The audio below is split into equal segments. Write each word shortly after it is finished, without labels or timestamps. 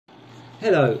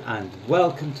Hello and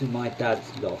welcome to my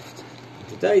dad's loft.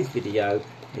 Today's video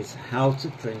is how to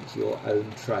print your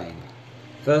own train.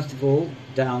 First of all,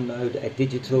 download a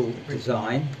digital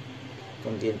design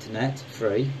from the internet,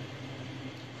 free,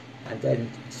 and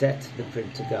then set the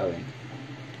printer going.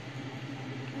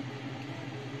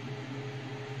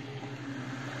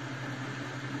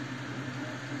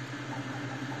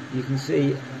 You can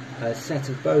see a set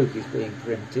of bogies being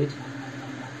printed,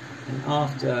 and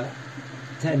after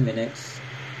 10 minutes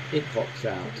it pops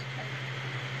out.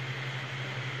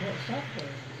 What's that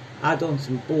for? Add on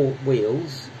some bought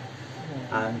wheels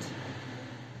and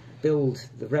build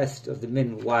the rest of the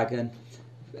mineral wagon,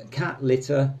 cat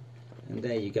litter, and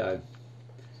there you go.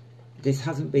 This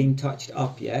hasn't been touched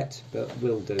up yet, but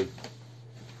will do.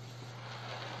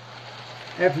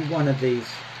 Every one of these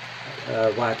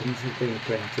wagons has been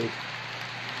printed,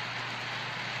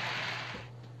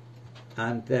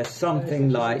 and there's something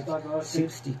like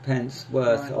 60 pence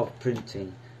worth of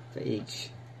printing for each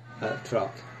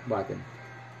truck wagon.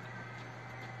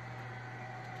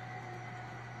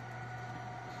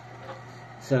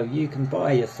 So you can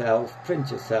buy yourself, print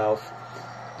yourself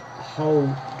a whole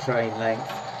train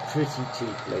length pretty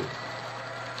cheaply.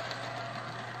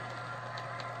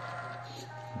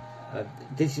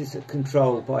 This is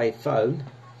controlled by phone.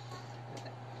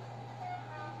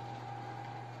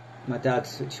 My dad's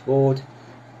switchboard,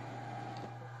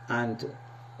 and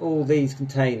all these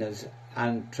containers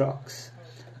and trucks,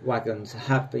 wagons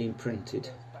have been printed.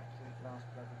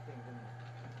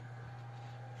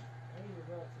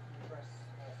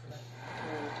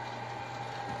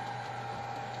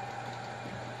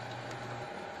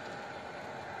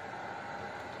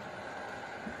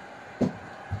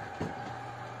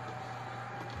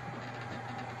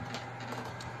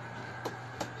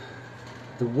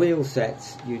 The wheel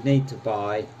sets you need to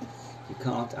buy, you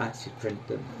can't actually print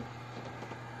them.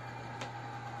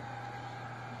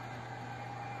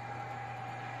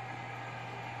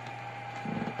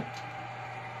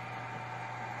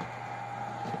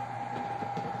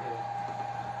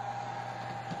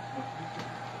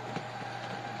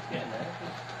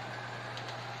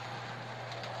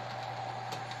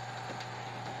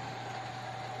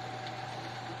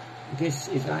 This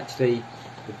is actually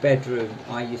the bedroom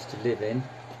I used to live in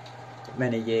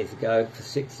many years ago, for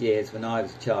 6 years when I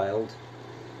was a child.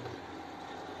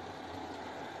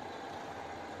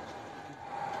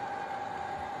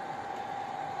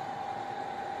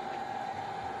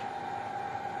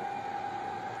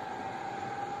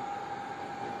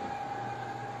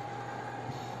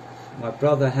 My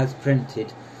brother has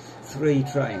printed 3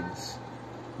 trains,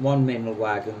 1 mineral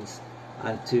wagons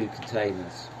and 2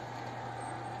 containers.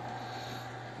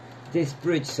 This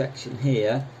bridge section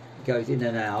here goes in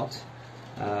and out,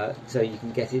 so you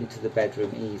can get into the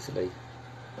bedroom easily.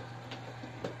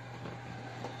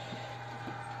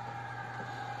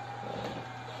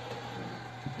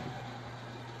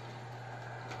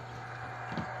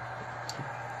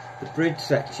 The bridge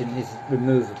section is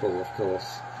removable, of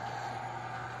course.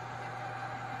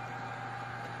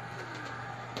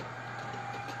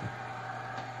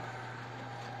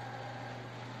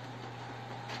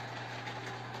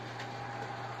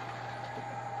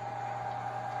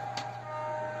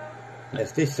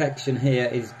 Yes, this section here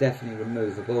is definitely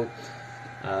removable,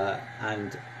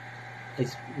 and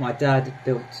my dad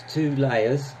built 2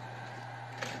 layers.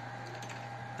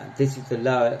 And this is the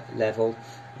lower level,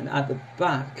 and at the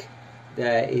back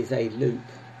there is a loop,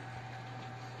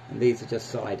 and these are just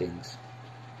sidings.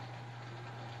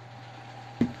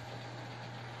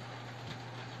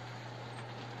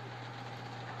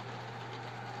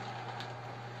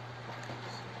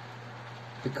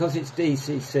 Because it's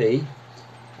DCC,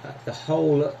 the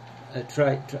whole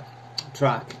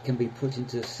track can be put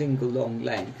into a single long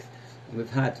length, and we've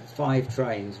had 5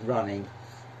 trains running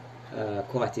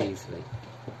quite easily.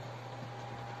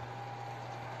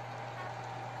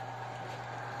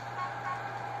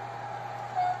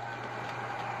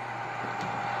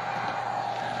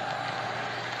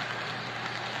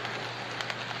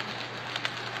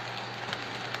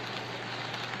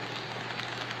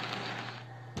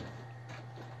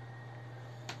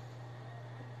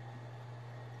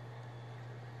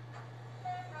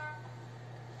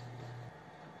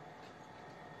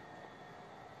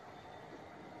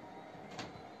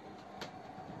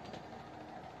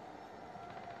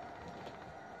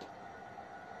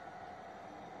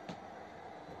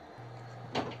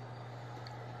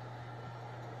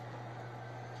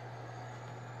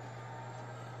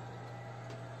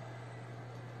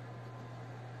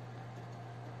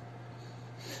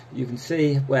 You can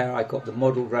see where I got the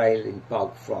model railing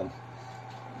bug from,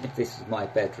 if this is my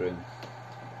bedroom.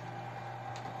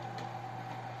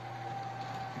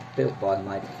 built by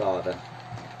my father.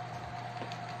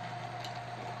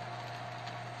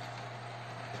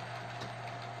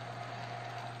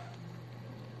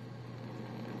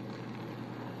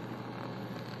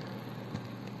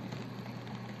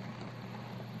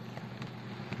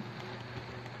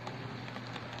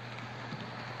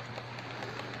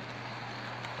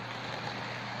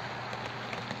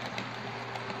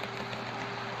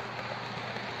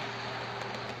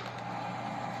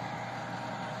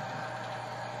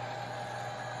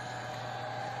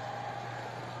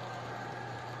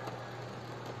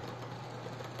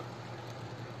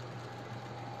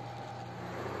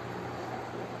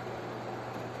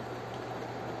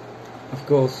 Of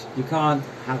course, you can't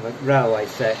have a railway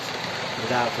set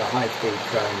without a high-speed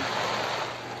train.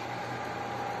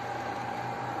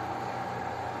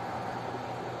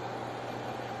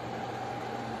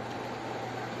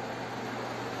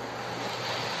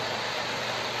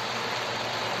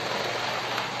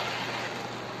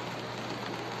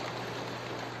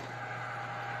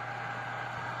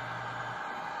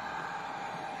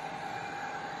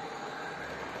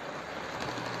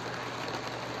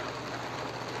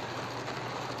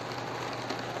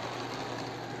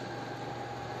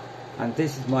 And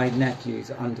this is my nephew's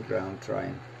underground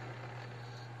train.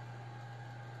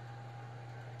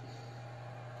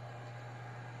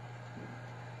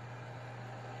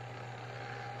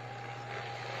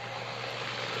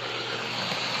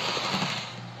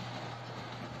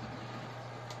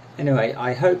 Anyway,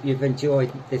 I hope you've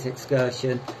enjoyed this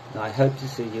excursion, and I hope to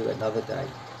see you another day.